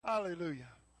Hallelujah.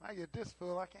 I get this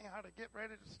full, I can't hardly get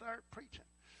ready to start preaching.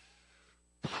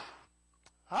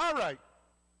 All right.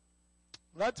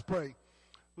 Let's pray.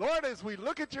 Lord, as we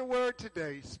look at your word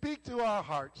today, speak to our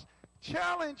hearts.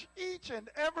 Challenge each and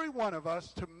every one of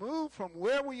us to move from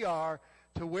where we are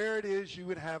to where it is you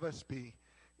would have us be.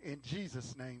 In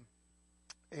Jesus' name,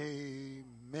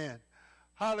 amen.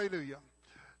 Hallelujah.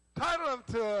 Title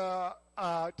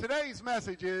of today's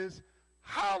message is,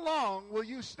 How Long Will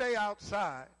You Stay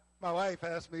Outside? My wife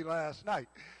asked me last night.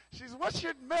 She said, what's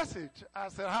your message? I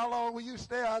said, how long will you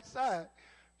stay outside?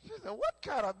 She said, what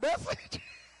kind of message?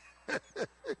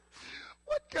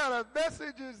 What kind of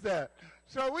message is that?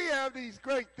 So we have these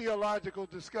great theological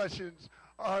discussions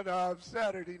on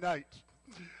Saturday nights.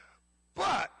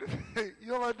 But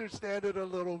you'll understand it a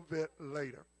little bit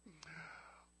later.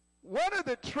 One of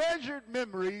the treasured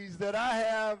memories that I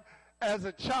have as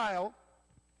a child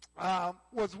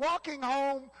was walking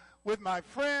home with my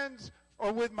friends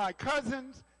or with my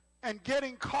cousins and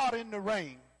getting caught in the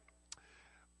rain.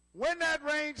 When that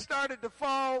rain started to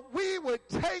fall, we would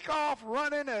take off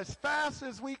running as fast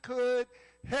as we could,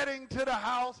 heading to the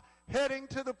house, heading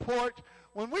to the porch.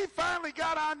 When we finally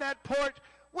got on that porch,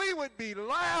 we would be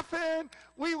laughing.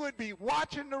 We would be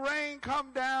watching the rain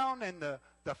come down, and the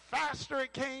faster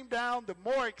it came down, the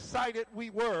more excited we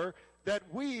were that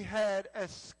we had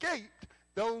escaped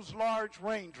those large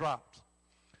raindrops.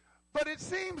 But it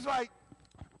seems like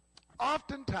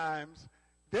oftentimes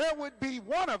there would be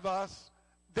one of us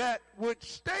that would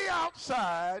stay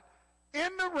outside in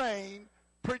the rain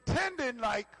pretending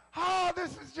like, oh,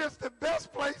 this is just the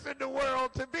best place in the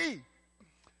world to be.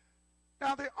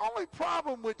 Now, the only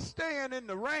problem with staying in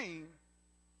the rain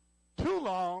too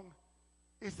long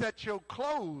is that your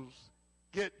clothes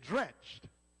get drenched.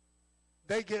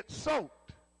 They get soaked.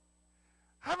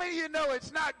 How many of you know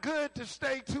it's not good to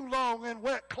stay too long in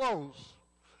wet clothes?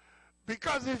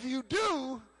 Because if you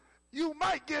do, you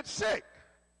might get sick.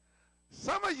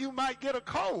 Some of you might get a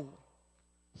cold.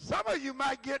 Some of you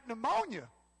might get pneumonia.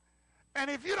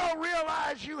 And if you don't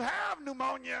realize you have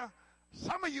pneumonia,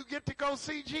 some of you get to go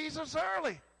see Jesus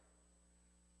early.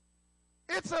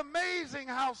 It's amazing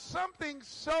how something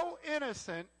so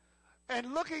innocent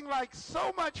and looking like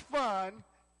so much fun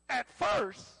at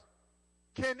first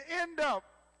can end up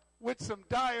with some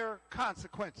dire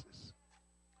consequences.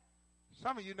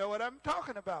 Some of you know what I'm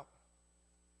talking about.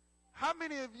 How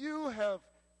many of you have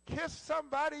kissed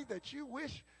somebody that you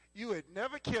wish you had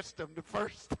never kissed them the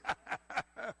first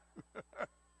time?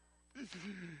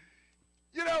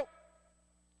 You know,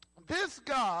 this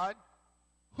God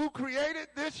who created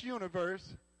this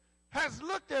universe has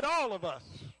looked at all of us,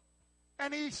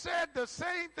 and he said the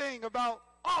same thing about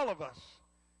all of us.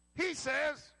 He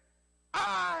says,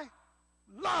 I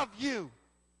love you,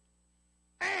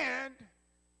 and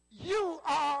you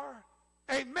are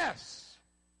a mess.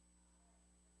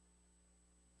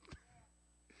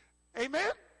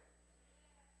 Amen?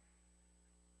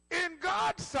 In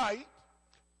God's sight,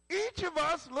 each of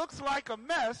us looks like a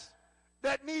mess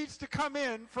that needs to come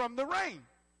in from the rain.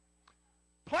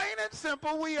 Plain and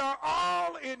simple, we are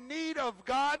all in need of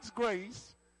God's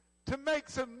grace to make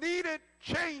some needed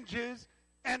changes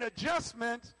and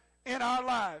adjustments in our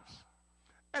lives.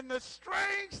 And the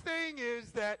strange thing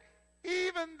is that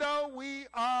even though we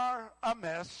are a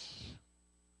mess,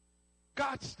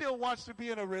 God still wants to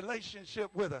be in a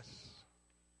relationship with us.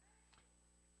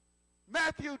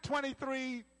 Matthew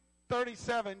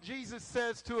 23:37, Jesus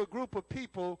says to a group of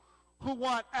people who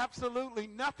want absolutely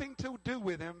nothing to do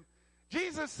with him,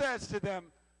 Jesus says to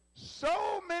them,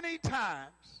 so many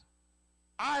times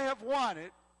I have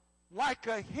wanted, like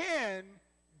a hen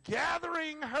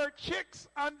gathering her chicks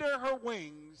under her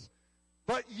wings,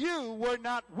 but you were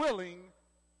not willing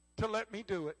to let me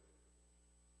do it.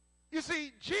 You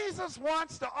see, Jesus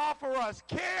wants to offer us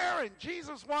care, and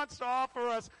Jesus wants to offer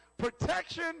us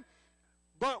protection,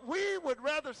 but we would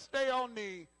rather stay on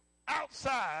the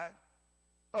outside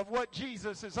of what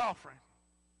Jesus is offering.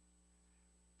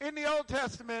 In the Old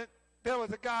Testament, there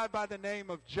was a guy by the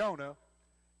name of Jonah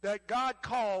that God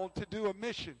called to do a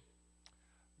mission.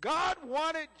 God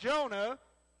wanted Jonah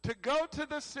to go to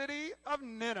the city of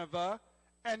Nineveh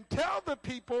and tell the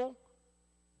people,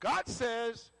 God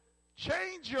says,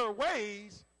 change your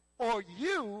ways or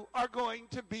you are going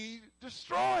to be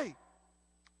destroyed.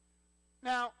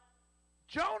 Now,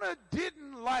 Jonah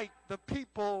didn't like the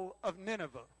people of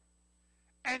Nineveh.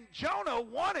 And Jonah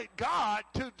wanted God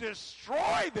to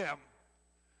destroy them.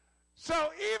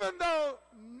 So even though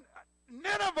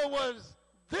Nineveh was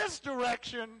this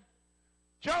direction,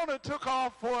 Jonah took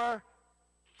off for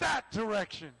that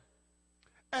direction.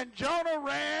 And Jonah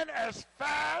ran as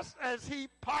fast as he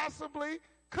possibly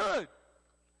could.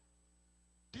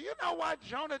 Do you know why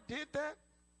Jonah did that?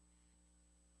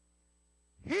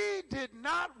 He did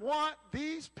not want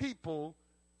these people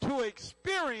to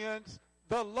experience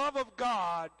the love of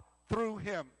God through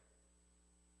him.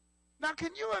 Now, can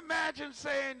you imagine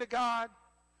saying to God,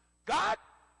 God,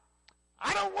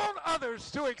 I don't want others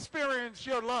to experience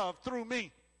your love through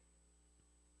me?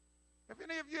 Have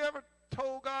any of you ever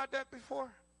told God that before?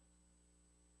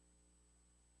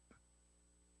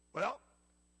 Well,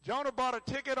 Jonah bought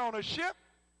a ticket on a ship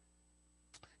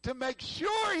to make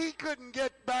sure he couldn't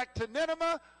get back to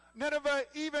Nineveh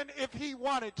even if he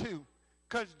wanted to,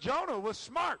 because Jonah was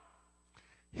smart.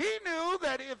 He knew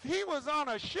that if he was on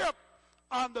a ship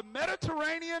on the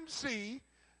Mediterranean Sea,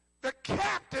 the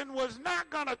captain was not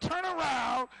going to turn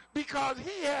around because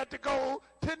he had to go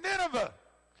to Nineveh.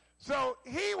 So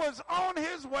he was on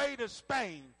his way to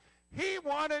Spain. He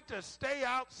wanted to stay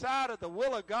outside of the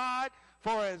will of God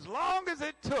for as long as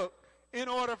it took in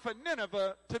order for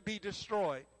Nineveh to be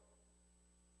destroyed.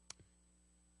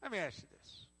 Let me ask you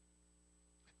this.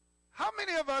 How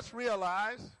many of us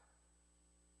realize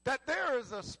that there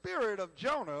is a spirit of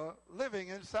Jonah living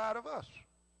inside of us?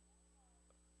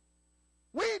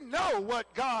 We know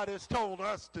what God has told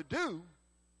us to do,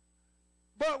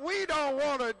 but we don't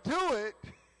want to do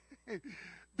it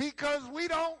because we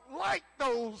don't like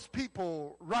those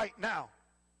people right now.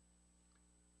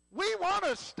 We want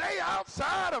to stay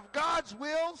outside of God's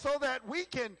will so that we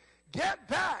can get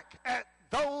back at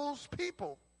those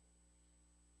people.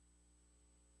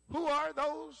 Who are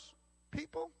those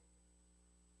people?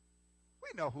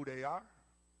 We know who they are.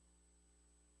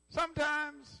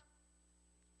 Sometimes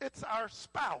it's our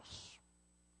spouse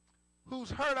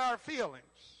who's hurt our feelings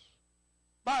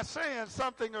by saying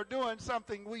something or doing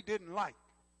something we didn't like.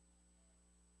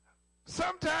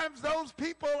 Sometimes those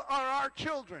people are our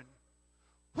children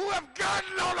who have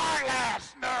gotten on our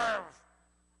last nerve.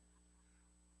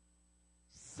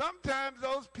 Sometimes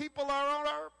those people are on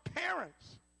our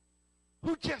parents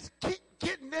who just keep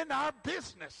getting in our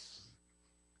business.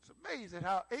 It's amazing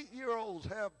how 8-year-olds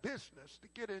have business to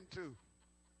get into.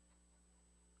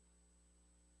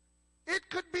 It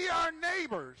could be our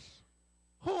neighbors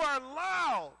who are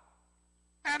loud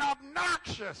and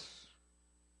obnoxious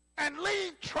and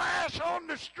leave trash on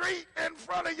the street in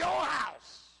front of your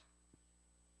house.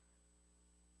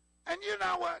 And you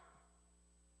know what?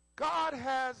 God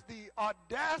has the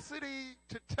audacity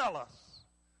to tell us,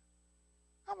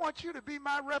 I want you to be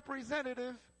my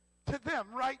representative to them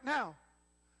right now.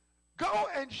 Go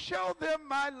and show them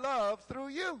my love through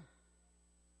you.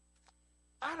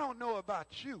 I don't know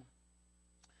about you,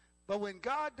 but when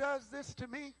God does this to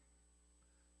me,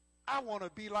 I want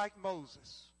to be like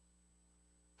Moses.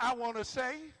 I want to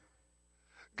say,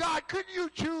 God, could you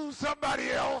choose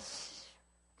somebody else?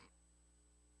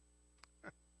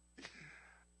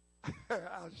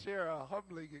 I'll share a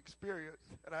humbling experience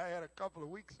that I had a couple of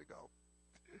weeks ago.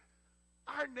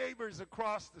 Our neighbors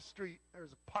across the street,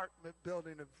 there's an apartment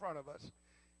building in front of us,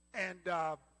 and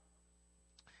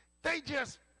they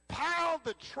just piled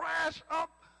the trash up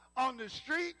on the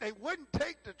street. They wouldn't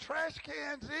take the trash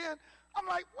cans in. I'm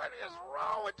like, what is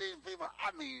wrong with these people?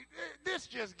 I mean, this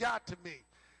just got to me.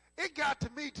 It got to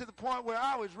me to the point where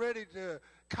I was ready to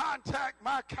contact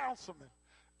my councilman.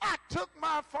 I took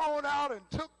my phone out and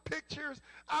took pictures.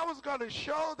 I was going to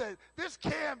show that this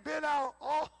can been out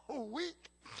all week.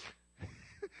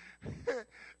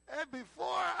 And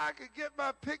before I could get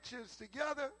my pictures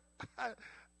together, I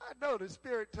know the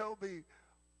Spirit told me,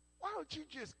 why don't you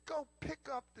just go pick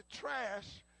up the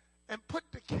trash and put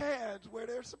the cans where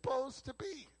they're supposed to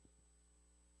be?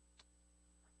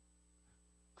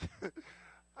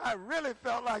 I really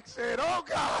felt like saying, oh,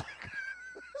 God,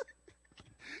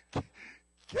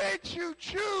 can't you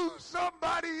choose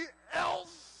somebody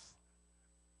else?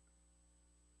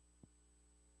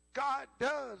 God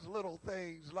does little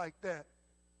things like that.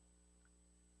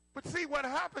 But see, what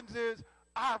happens is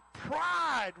our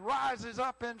pride rises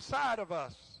up inside of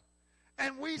us.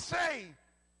 And we say,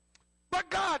 but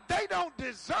God, they don't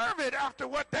deserve it after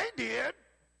what they did.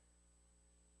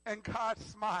 And God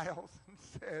smiles and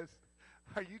says,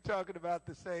 are you talking about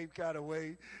the same kind of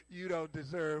way you don't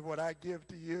deserve what I give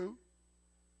to you?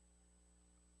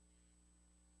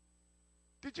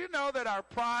 Did you know that our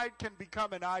pride can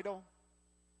become an idol?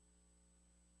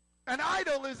 An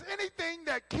idol is anything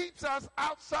that keeps us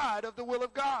outside of the will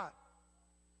of God.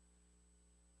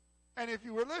 And if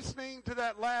you were listening to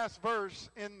that last verse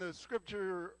in the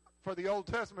scripture for the Old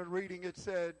Testament reading, it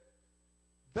said,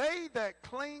 they that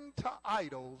cling to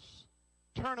idols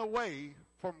turn away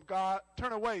for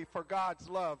God's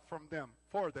love for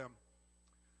them.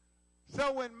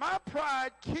 So when my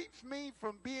pride keeps me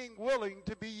from being willing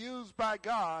to be used by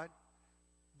God,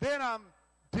 then I'm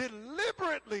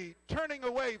deliberately turning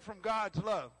away from God's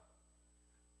love.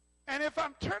 And if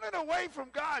I'm turning away from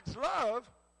God's love,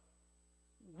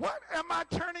 what am I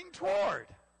turning toward?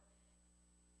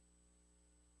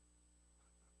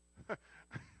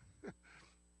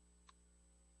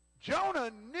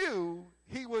 Jonah knew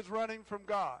he was running from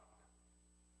God.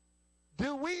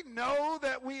 Do we know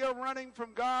that we are running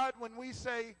from God when we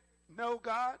say, no,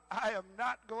 God, I am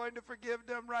not going to forgive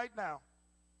them right now.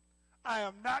 I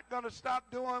am not going to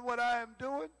stop doing what I am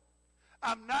doing.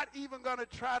 I'm not even going to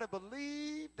try to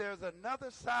believe there's another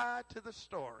side to the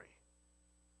story.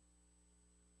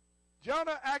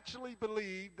 Jonah actually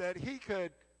believed that he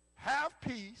could have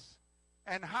peace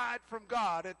and hide from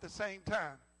God at the same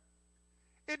time.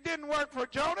 It didn't work for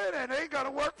Jonah, and it ain't going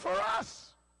to work for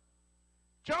us.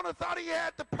 Jonah thought he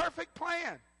had the perfect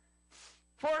plan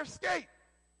for escape.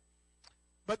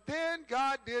 But then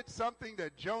God did something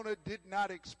that Jonah did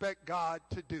not expect God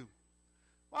to do.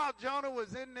 While Jonah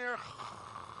was in there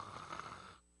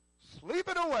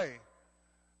sleeping away,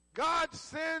 God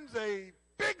sends a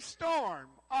big storm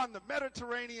on the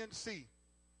Mediterranean Sea.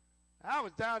 I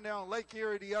was down there on Lake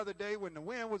Erie the other day when the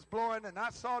wind was blowing, and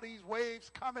I saw these waves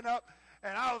coming up,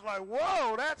 and I was like,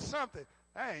 whoa, that's something.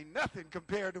 That ain't nothing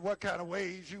compared to what kind of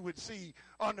waves you would see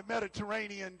on the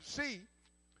Mediterranean Sea.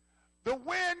 The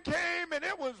wind came, and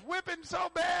it was whipping so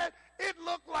bad, it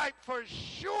looked like for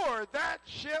sure that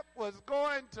ship was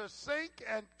going to sink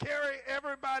and carry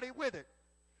everybody with it.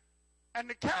 And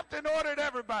the captain ordered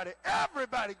everybody,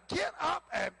 get up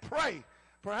and pray.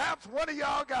 Perhaps one of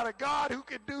y'all got a God who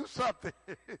can do something.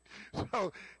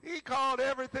 So he called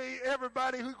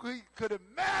everybody who he could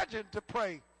imagine to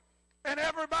pray. And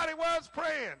everybody was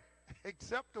praying,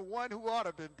 except the one who ought to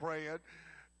have been praying.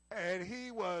 And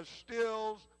he was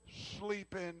still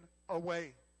sleeping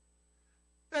away.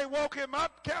 They woke him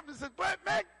up. The captain said,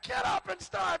 man, get up and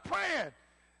start praying.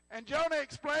 And Jonah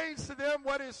explains to them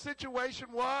what his situation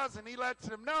was, and he lets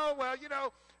them know, well,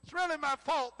 it's really my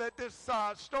fault that this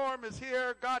storm is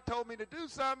here. God told me to do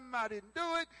something. I didn't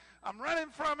do it. I'm running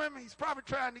from him. He's probably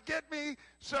trying to get me.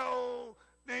 So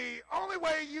the only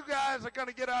way you guys are going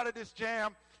to get out of this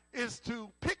jam is to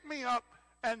pick me up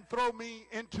and throw me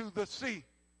into the sea.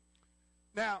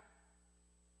 Now,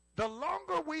 the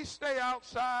longer we stay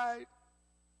outside,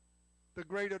 the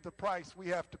greater the price we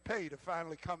have to pay to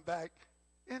finally come back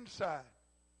inside.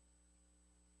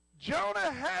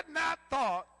 Jonah had not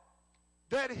thought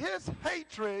that his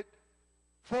hatred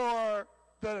for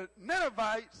the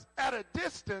Ninevites at a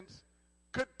distance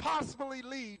could possibly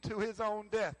lead to his own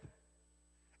death.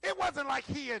 It wasn't like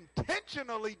he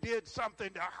intentionally did something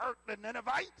to hurt the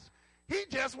Ninevites. He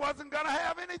just wasn't going to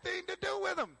have anything to do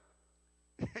with them.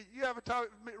 You ever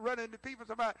run into people,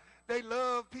 they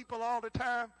love people all the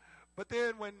time, but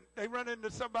then when they run into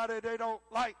somebody they don't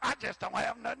like, I just don't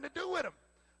have nothing to do with them.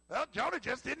 Well, Jonah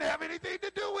just didn't have anything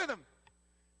to do with them.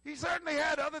 He certainly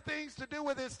had other things to do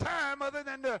with his time other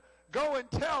than to go and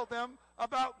tell them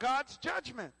about God's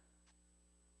judgment.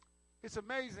 It's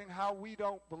amazing how we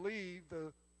don't believe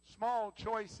the small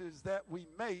choices that we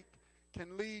make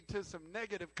can lead to some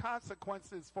negative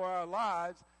consequences for our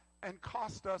lives and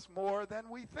cost us more than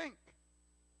we think.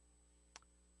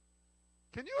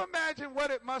 Can you imagine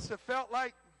what it must have felt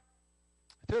like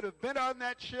to have been on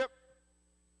that ship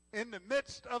in the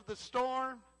midst of the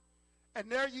storm, and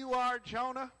there you are,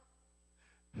 Jonah,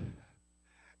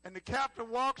 and the captain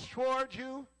walks towards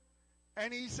you,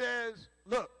 and he says,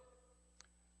 look,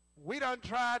 we done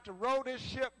tried to row this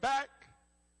ship back.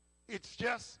 It's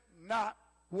just not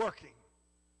working.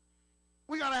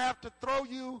 We're going to have to throw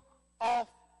you off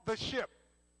the ship.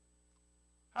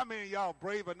 How many of y'all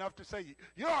brave enough to say,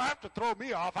 you don't have to throw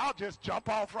me off, I'll just jump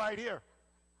off right here?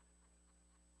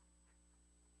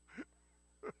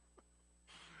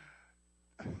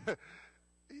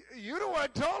 You the one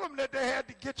told them that they had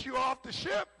to get you off the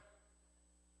ship.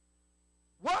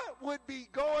 What would be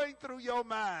going through your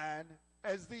mind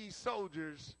as these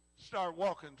soldiers start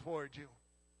walking towards you?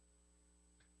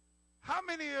 How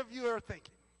many of you are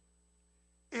thinking,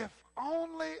 if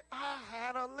only I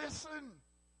had a listen?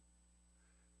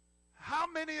 How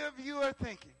many of you are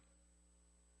thinking,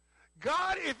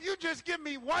 God, if you just give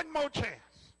me one more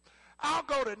chance, I'll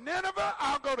go to Nineveh,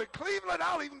 I'll go to Cleveland,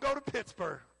 I'll even go to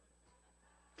Pittsburgh.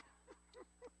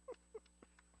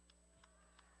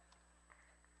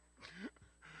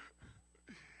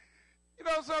 You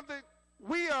know something?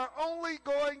 We are only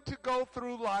going to go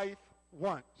through life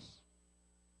once.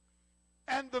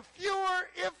 And the fewer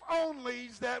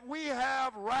if-onlys that we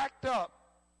have racked up,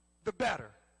 the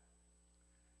better.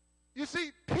 You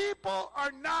see, people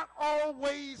are not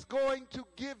always going to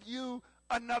give you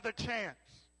another chance.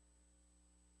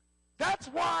 That's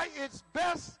why it's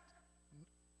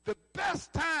the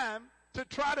best time to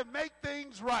try to make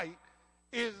things right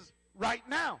is right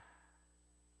now.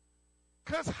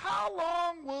 Because how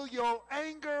long will your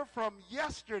anger from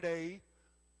yesterday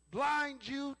blind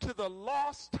you to the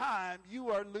lost time you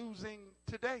are losing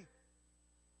today?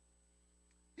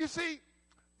 You see,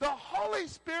 the Holy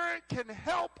Spirit can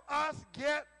help us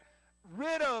get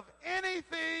rid of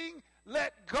anything,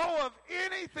 let go of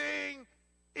anything,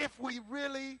 if we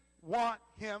really want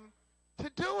him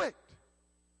to do it.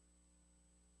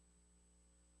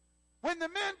 When the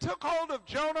men took hold of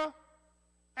Jonah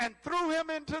and threw him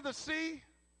into the sea,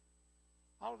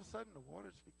 all of a sudden the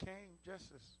waters became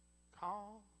just as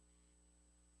calm.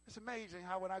 It's amazing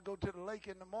how when I go to the lake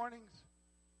in the mornings,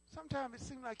 sometimes it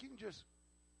seems like you can just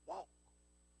walk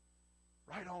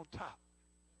right on top.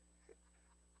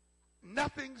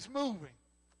 Nothing's moving.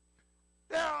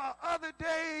 There are other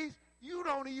days you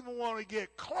don't even want to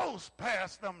get close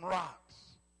past them rocks.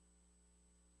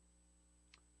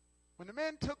 When the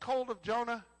men took hold of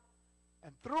Jonah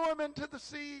and threw him into the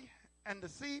sea, and the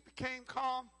sea became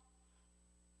calm,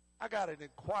 I got an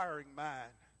inquiring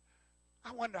mind.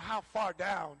 I wonder how far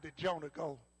down did Jonah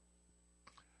go?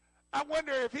 I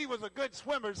wonder if he was a good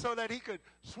swimmer so that he could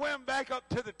swim back up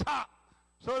to the top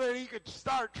so that he could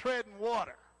start treading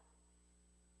water.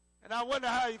 And I wonder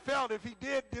how he felt if he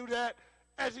did do that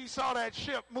as he saw that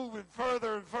ship moving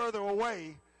further and further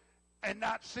away and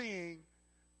not seeing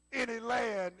any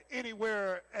land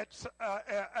anywhere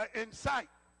in sight.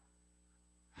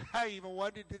 I even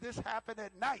wondered, did this happen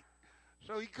at night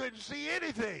so he couldn't see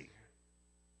anything?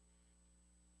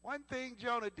 One thing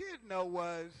Jonah did know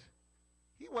was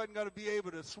he wasn't going to be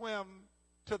able to swim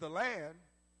to the land.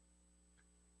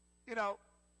 You know,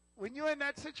 when you're in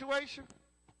that situation,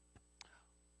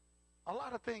 a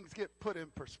lot of things get put in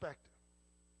perspective.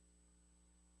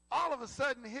 All of a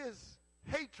sudden, his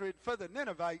hatred for the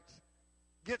Ninevites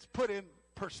gets put in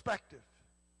perspective.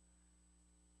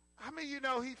 I mean, you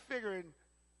know, he's figuring,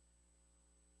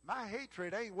 my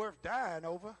hatred ain't worth dying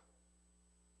over.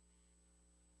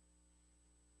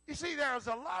 You see, there's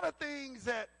a lot of things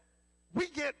that we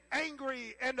get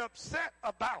angry and upset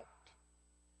about,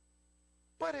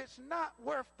 but it's not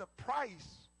worth the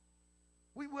price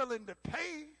we're willing to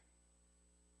pay.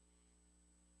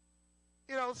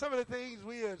 You know, some of the things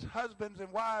we as husbands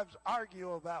and wives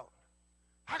argue about.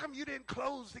 How come you didn't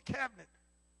close the cabinet?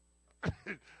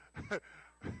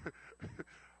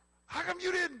 How come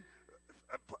you didn't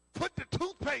put the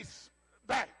toothpaste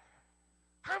back?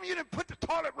 How come you didn't put the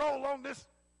toilet roll on this?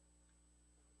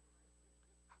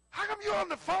 How come you're on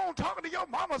the phone talking to your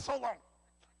mama so long?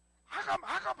 How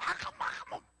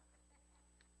come?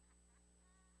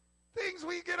 Things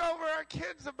we get over our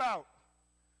kids about.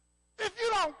 If you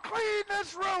don't clean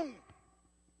this room.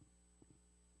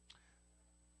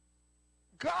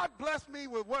 God blessed me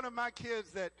with one of my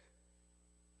kids that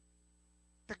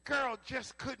the girl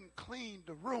just couldn't clean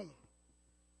the room.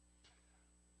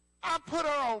 I put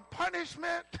her on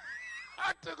punishment.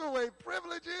 I took away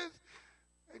privileges.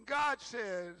 And God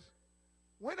says,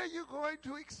 when are you going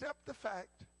to accept the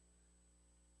fact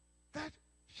that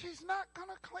she's not going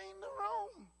to clean the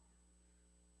room?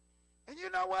 And you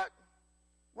know what?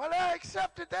 When I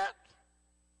accepted that,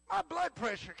 my blood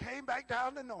pressure came back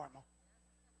down to normal.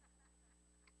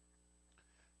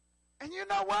 And you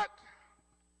know what?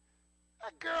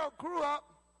 That girl grew up,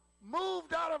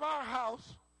 moved out of our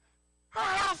house. Her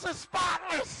house is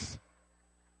spotless.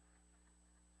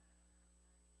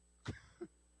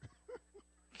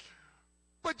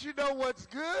 But you know what's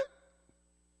good?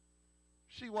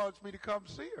 She wants me to come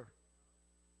see her.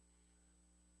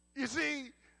 You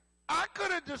see, I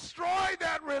could have destroyed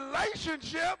that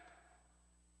relationship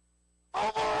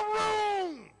over a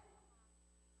room.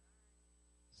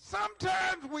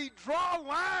 Sometimes we draw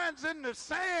lines in the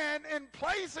sand in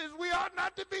places we ought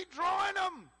not to be drawing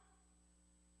them.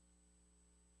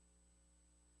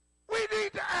 We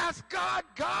need to ask God,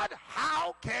 God,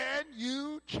 how can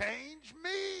you change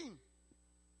me?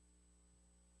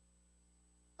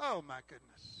 Oh, my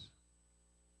goodness.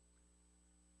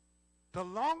 The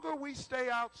longer we stay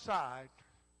outside,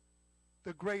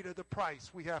 the greater the price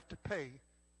we have to pay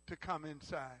to come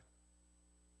inside.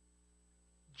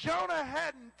 Jonah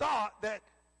hadn't thought that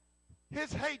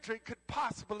his hatred could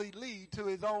possibly lead to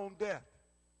his own death.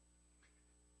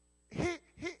 He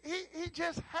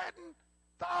just hadn't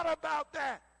thought about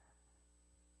that.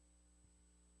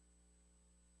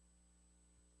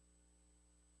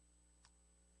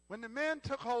 When the men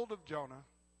took hold of Jonah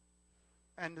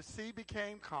and the sea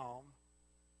became calm,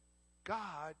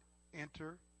 God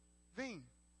intervened.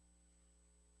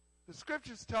 The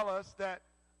scriptures tell us that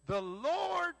the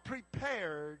Lord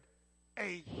prepared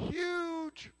a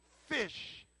huge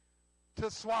fish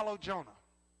to swallow Jonah.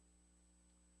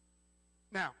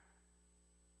 Now,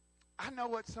 I know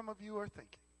what some of you are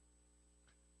thinking.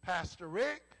 Pastor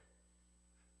Rick,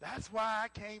 that's why I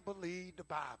can't believe the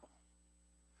Bible.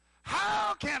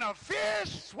 How can a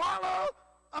fish swallow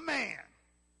a man?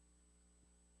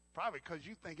 Probably because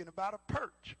you're thinking about a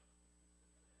perch.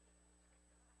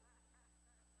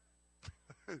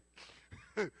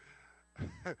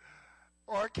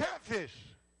 Or a catfish.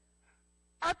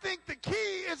 I think the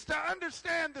key is to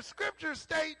understand the scripture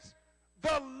states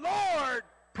the Lord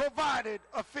provided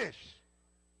a fish.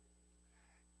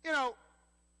 You know,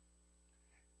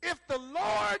 if the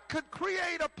Lord could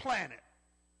create a planet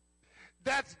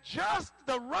that's just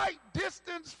the right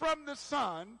distance from the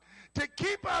sun to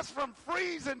keep us from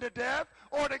freezing to death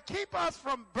or to keep us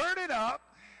from burning up,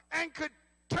 and could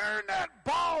turn that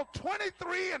ball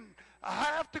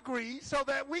 23.5 degrees so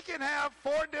that we can have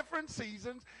 4 different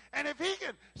seasons, and if he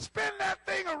can spin that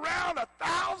thing around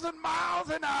 1,000 miles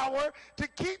an hour to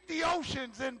keep the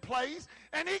oceans in place,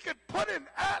 and he could put an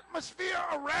atmosphere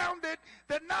around it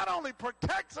that not only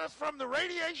protects us from the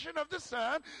radiation of the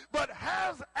sun, but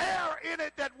has air in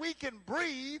it that we can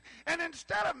breathe, and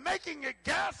instead of making it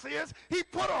gaseous, he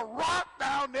put a rock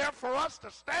down there for us to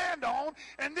stand on,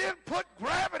 and then put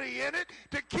gravity in it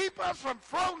to keep us from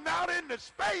floating out into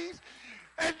space.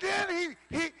 And then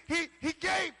he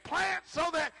gave plants so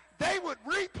that they would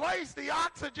replace the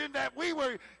oxygen that we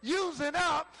were using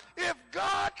up. If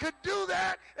God could do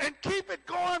that and keep it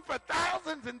going for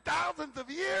thousands and thousands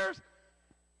of years,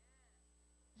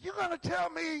 you're going to tell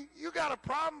me you got a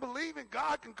problem believing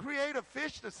God can create a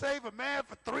fish to save a man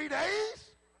for 3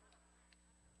 days?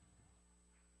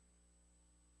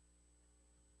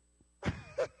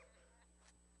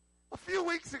 A few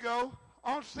weeks ago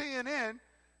on CNN,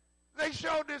 they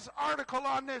showed this article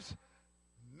on this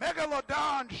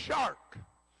megalodon shark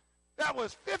that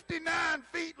was 59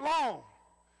 feet long,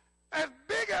 as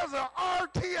big as an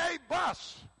RTA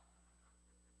bus.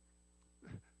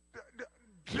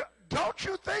 Don't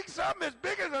you think something as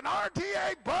big as an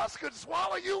RTA bus could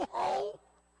swallow you whole?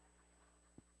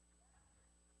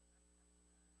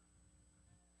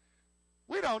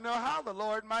 We don't know how the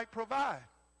Lord might provide,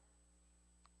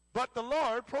 but the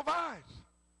Lord provides.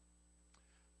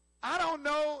 I don't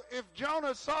know if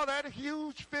Jonah saw that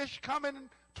huge fish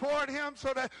coming toward him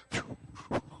so that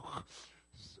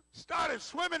started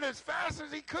swimming as fast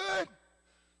as he could,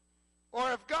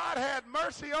 or if God had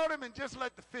mercy on him and just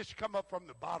let the fish come up from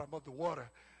the bottom of the water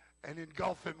and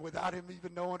engulf him without him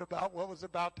even knowing about what was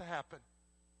about to happen.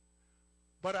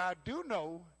 But I do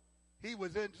know he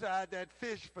was inside that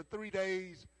fish for 3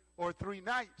 days or 3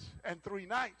 nights and 3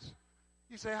 nights.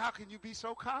 You say, how can you be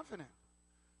so confident?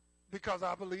 Because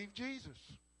I believe Jesus.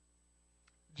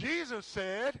 Jesus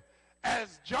said,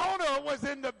 as Jonah was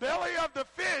in the belly of the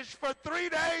fish for 3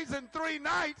 days and 3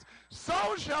 nights,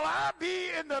 so shall I be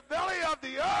in the belly of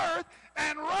the earth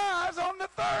and rise on the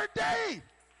 3rd day.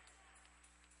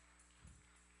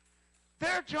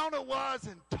 There Jonah was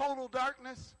in total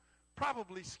darkness,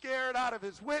 probably scared out of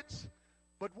his wits,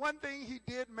 but one thing he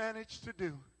did manage to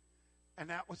do, and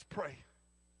that was pray.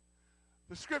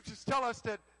 The scriptures tell us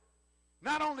that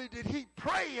not only did he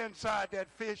pray inside that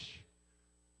fish,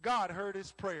 God heard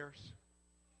his prayers.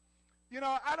 You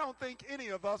know, I don't think any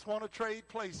of us want to trade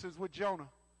places with Jonah.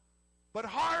 But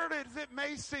hard as it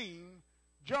may seem,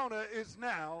 Jonah is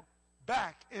now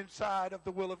back inside of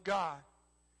the will of God.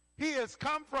 He has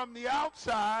come from the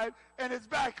outside and is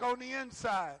back on the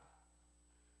inside.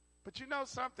 But you know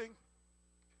something?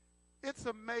 It's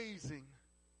amazing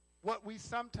what we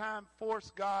sometimes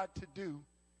force God to do,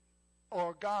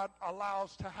 or God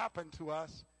allows to happen to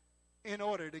us in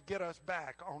order to get us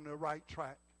back on the right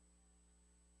track.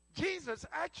 Jesus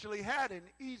actually had an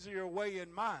easier way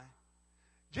in mind.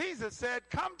 Jesus said,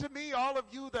 come to me, all of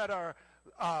you that are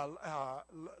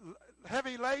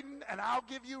heavy laden, and I'll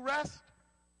give you rest.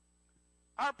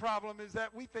 Our problem is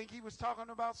that we think he was talking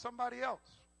about somebody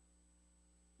else.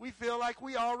 We feel like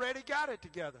we already got it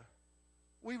together.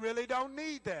 We really don't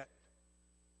need that.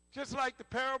 Just like the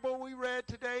parable we read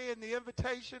today and the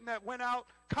invitation that went out,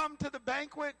 come to the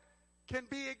banquet, can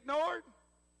be ignored.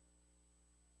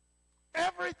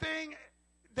 Everything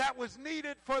that was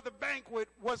needed for the banquet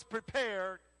was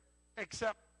prepared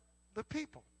except the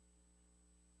people.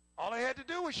 All they had to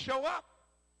do was show up.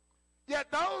 Yet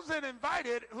those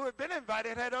who had been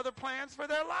invited had other plans for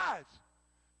their lives.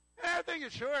 And I think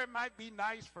sure it might be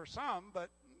nice for some, but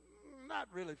not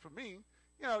really for me.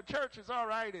 You know, church is all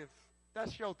right if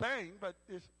That's your thing, but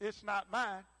it's not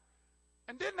mine.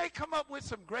 And then they come up with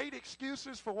some great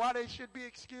excuses for why they should be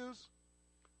excused.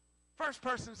 First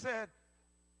person said,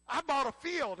 I bought a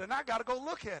field and I got to go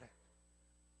look at it.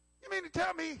 You mean to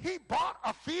tell me he bought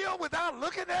a field without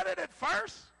looking at it at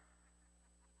first?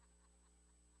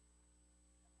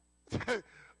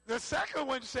 The second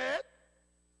one said,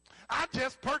 I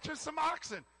just purchased some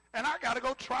oxen and I got to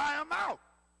go try them out.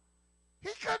 He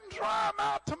couldn't try them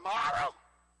out tomorrow.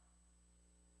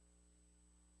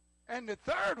 And the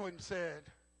third one said,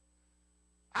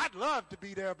 I'd love to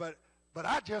be there, but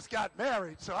I just got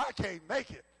married, so I can't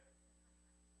make it.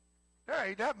 There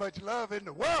ain't that much love in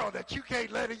the world that you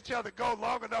can't let each other go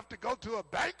long enough to go to a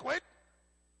banquet.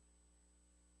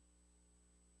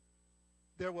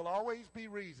 There will always be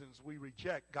reasons we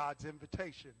reject God's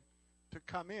invitation to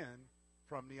come in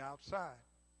from the outside.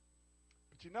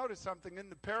 But you notice something in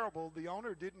the parable, the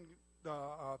owner didn't,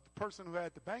 the person who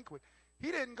had the banquet,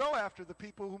 he didn't go after the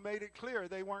people who made it clear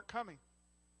they weren't coming.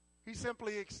 He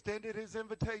simply extended his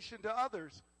invitation to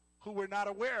others who were not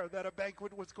aware that a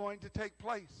banquet was going to take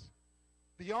place.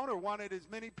 The owner wanted as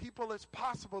many people as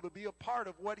possible to be a part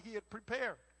of what he had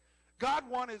prepared. God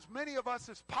wants as many of us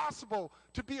as possible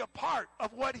to be a part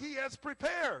of what he has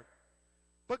prepared.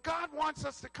 But God wants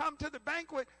us to come to the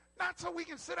banquet not so we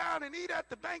can sit down and eat at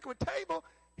the banquet table.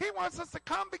 He wants us to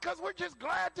come because we're just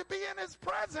glad to be in his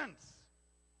presence.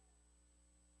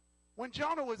 When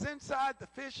Jonah was inside the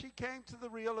fish, he came to the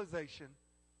realization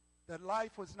that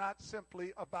life was not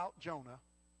simply about Jonah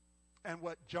and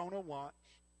what Jonah wants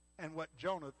and what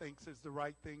Jonah thinks is the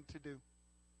right thing to do.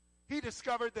 He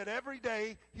discovered that every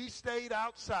day he stayed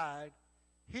outside,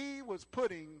 he was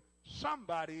putting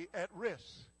somebody at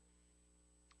risk.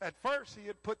 At first, he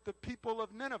had put the people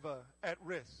of Nineveh at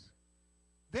risk.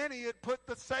 Then he had put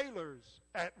the sailors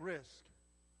at risk.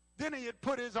 Then he had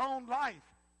put his own life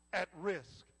at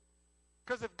risk.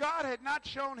 Because if God had not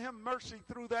shown him mercy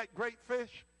through that great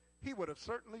fish, he would have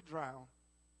certainly drowned.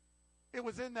 It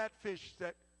was in that fish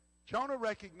that Jonah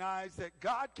recognized that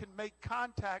God can make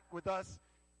contact with us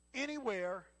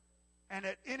anywhere and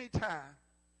at any time,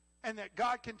 and that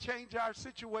God can change our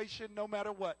situation no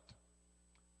matter what.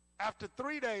 After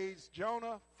 3 days,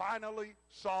 Jonah finally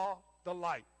saw the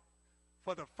light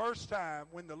for the first time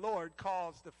when the Lord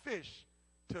caused the fish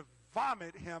to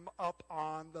vomit him up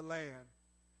on the land.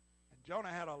 And Jonah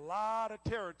had a lot of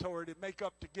territory to make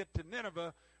up to get to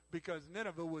Nineveh, because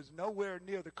Nineveh was nowhere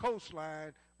near the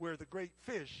coastline where the great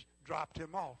fish dropped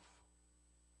him off.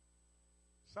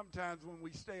 Sometimes when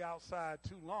we stay outside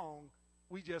too long,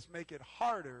 we just make it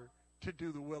harder to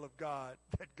do the will of God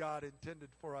that God intended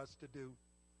for us to do.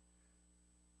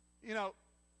 You know,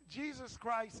 Jesus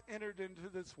Christ entered into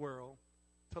this world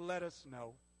to let us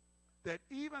know that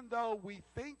even though we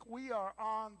think we are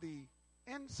on the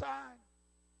inside,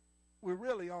 we're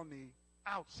really on the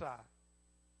outside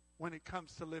when it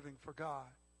comes to living for God.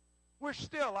 We're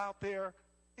still out there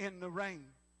in the rain.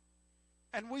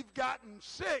 And we've gotten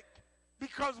sick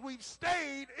because we've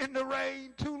stayed in the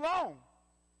rain too long.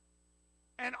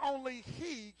 And only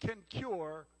he can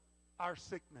cure our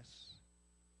sickness.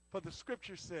 For the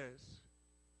scripture says,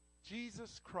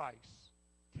 Jesus Christ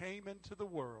came into the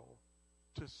world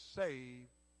to save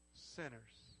sinners.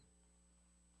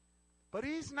 But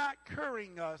he's not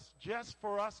curing us just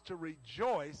for us to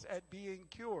rejoice at being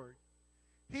cured.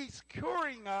 He's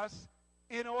curing us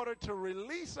in order to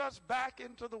release us back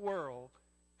into the world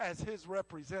as his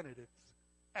representatives,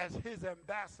 as his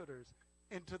ambassadors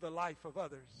into the life of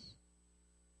others.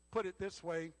 Put it this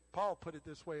way, Paul put it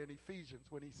this way in Ephesians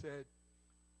when he said,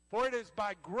 for it is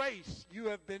by grace you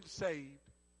have been saved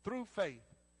through faith.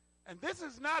 And this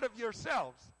is not of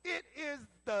yourselves. It is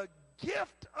the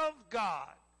gift of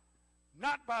God,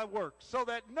 not by works, so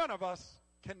that none of us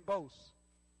can boast.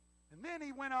 And then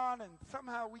he went on, and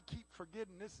somehow we keep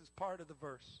forgetting this is part of the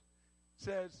verse. It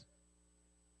says,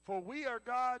 for we are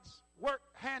God's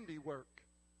handiwork,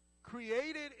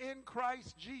 created in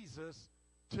Christ Jesus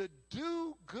to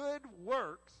do good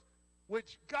works,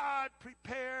 which God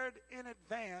prepared in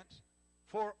advance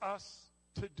for us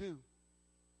to do.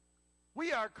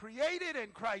 We are created in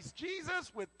Christ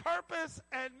Jesus with purpose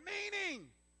and meaning.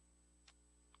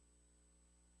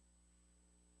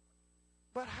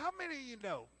 But how many of you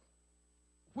know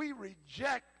we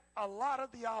reject a lot of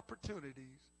the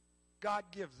opportunities God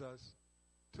gives us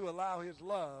to allow his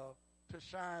love to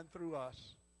shine through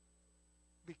us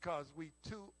because we're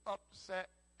too upset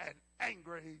and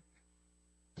angry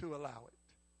to allow it?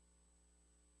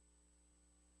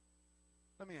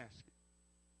 Let me ask you,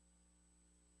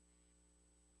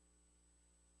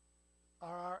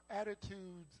 are our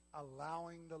attitudes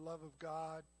allowing the love of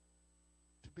God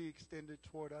to be extended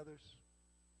toward others?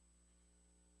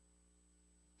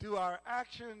 Do our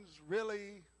actions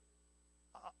really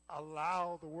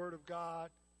allow the Word of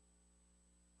God,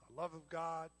 the love of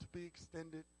God, to be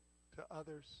extended to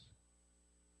others?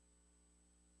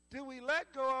 Do we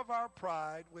let go of our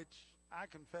pride, which I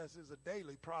confess is a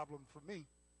daily problem for me?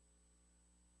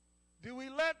 Do we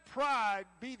let pride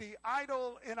be the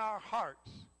idol in our hearts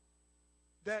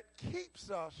that keeps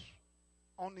us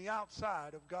on the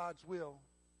outside of God's will?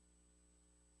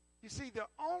 You see, the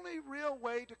only real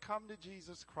way to come to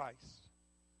Jesus Christ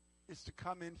is to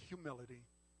come in humility,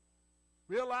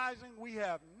 realizing we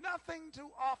have nothing to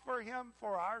offer him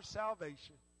for our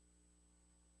salvation.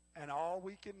 And all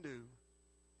we can do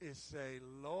is say,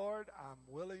 Lord, I'm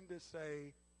willing to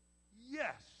say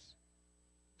yes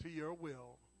to your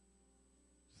will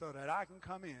so that I can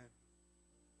come in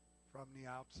from the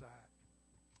outside.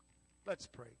 Let's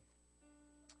pray.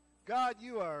 God,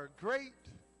 you are great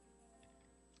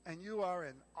and you are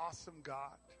an awesome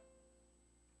God.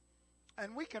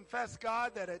 And we confess,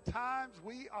 God, that at times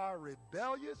we are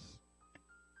rebellious.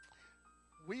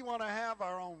 We want to have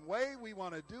our own way. We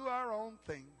want to do our own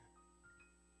thing.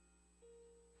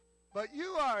 But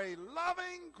you are a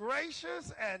loving,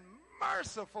 gracious, and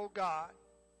merciful God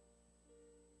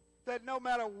that no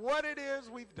matter what it is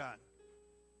we've done,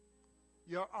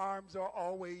 your arms are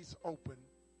always open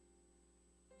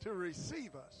to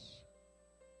receive us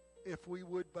if we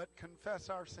would but confess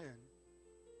our sin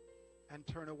and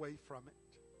turn away from it.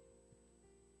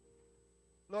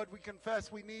 Lord, we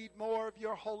confess we need more of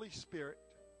your Holy Spirit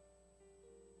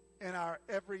in our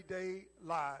everyday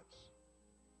lives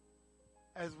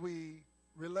as we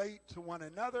relate to one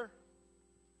another,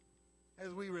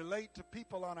 as we relate to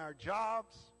people on our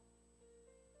jobs,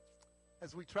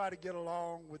 as we try to get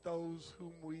along with those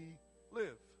whom we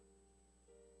live.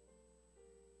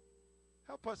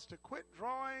 Help us to quit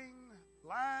drawing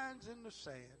lines in the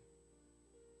sand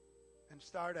and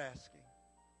start asking,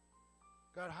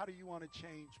 God, how do you want to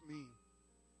change me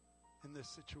in this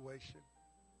situation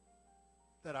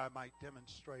that I might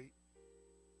demonstrate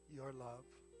your love?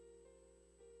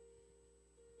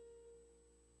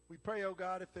 We pray, oh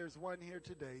God, if there's one here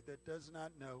today that does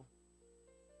not know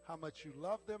how much you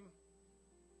love them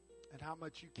and how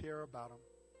much you care about them,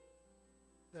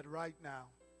 that right now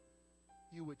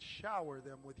you would shower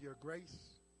them with your grace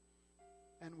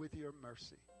and with your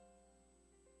mercy,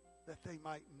 that they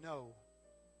might know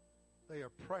they are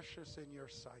precious in your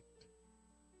sight.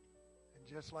 And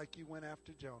just like you went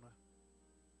after Jonah,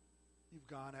 you've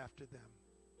gone after them.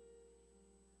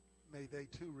 May they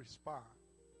too respond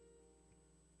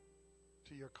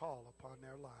to your call upon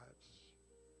their lives.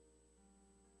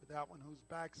 For that one who's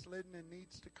backslidden and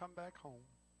needs to come back home,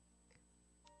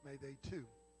 may they too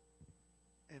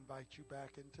invite you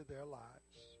back into their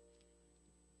lives.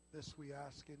 This we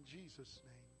ask in Jesus'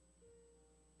 name.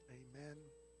 Amen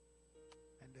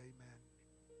and amen.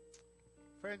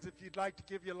 Friends, if you'd like to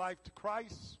give your life to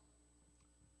Christ,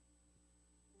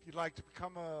 if you'd like to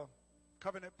become a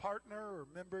covenant partner or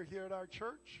member here at our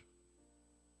church,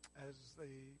 as the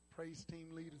praise team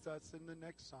leads us in the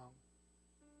next song,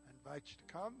 I invite you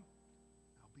to come.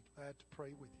 I'll be glad to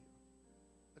pray with you.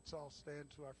 Let's all stand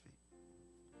to our feet.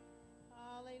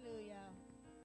 Hallelujah.